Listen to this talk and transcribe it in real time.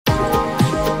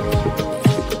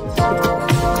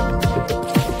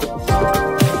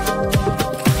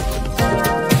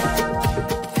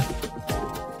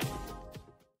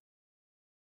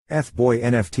EthBoy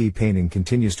NFT painting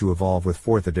continues to evolve with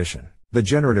 4th edition. The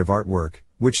generative artwork,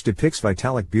 which depicts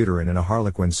Vitalik Buterin in a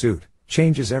Harlequin suit,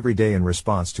 changes every day in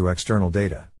response to external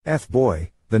data.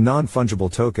 EthBoy, the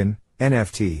non-fungible token,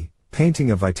 NFT,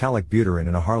 painting of Vitalik Buterin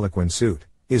in a Harlequin suit,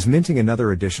 is minting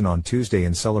another edition on Tuesday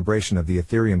in celebration of the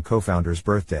Ethereum co-founder's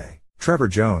birthday. Trevor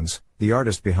Jones, the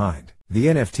artist behind the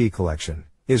NFT collection,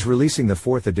 is releasing the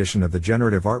 4th edition of the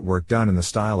generative artwork done in the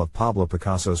style of Pablo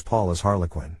Picasso's Paul as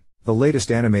Harlequin. The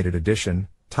latest animated edition,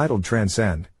 titled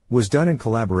TRANSCEND, was done in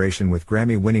collaboration with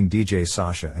Grammy-winning DJ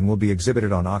Sasha and will be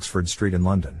exhibited on Oxford Street in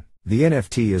London. The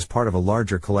NFT is part of a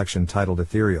larger collection titled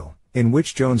ETHEREAL, in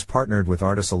which Jones partnered with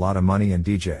artists Alotta and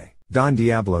DJ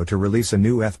Diablo to release a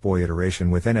new EthBoy iteration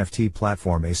with NFT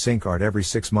platform Async Art every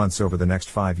 6 months over the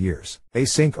next 5 years.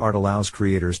 Async Art allows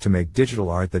creators to make digital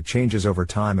art that changes over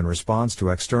time and responds to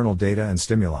external data and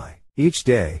stimuli. Each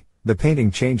day, the painting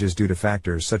changes due to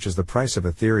factors such as the price of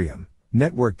Ethereum,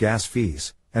 network gas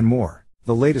fees, and more.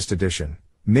 The latest edition,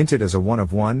 minted as a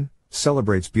 1-of-1,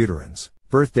 celebrates Buterin's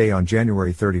birthday on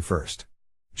January 31st.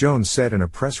 Jones said in a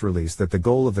press release that the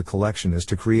goal of the collection is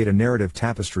to create a narrative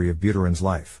tapestry of Buterin's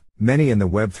life. Many in the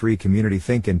Web3 community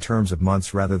think in terms of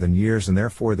months rather than years, and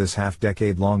therefore this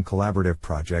half-decade-long collaborative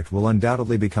project will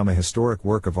undoubtedly become a historic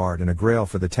work of art and a grail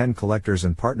for the 10 collectors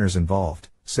and partners involved,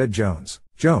 said Jones.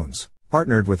 Jones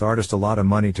partnered with artist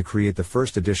Alotta to create the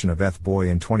first edition of EthBoy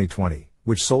in 2020,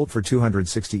 which sold for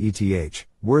 260 ETH,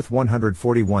 worth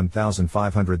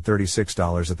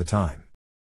 $141,536 at the time.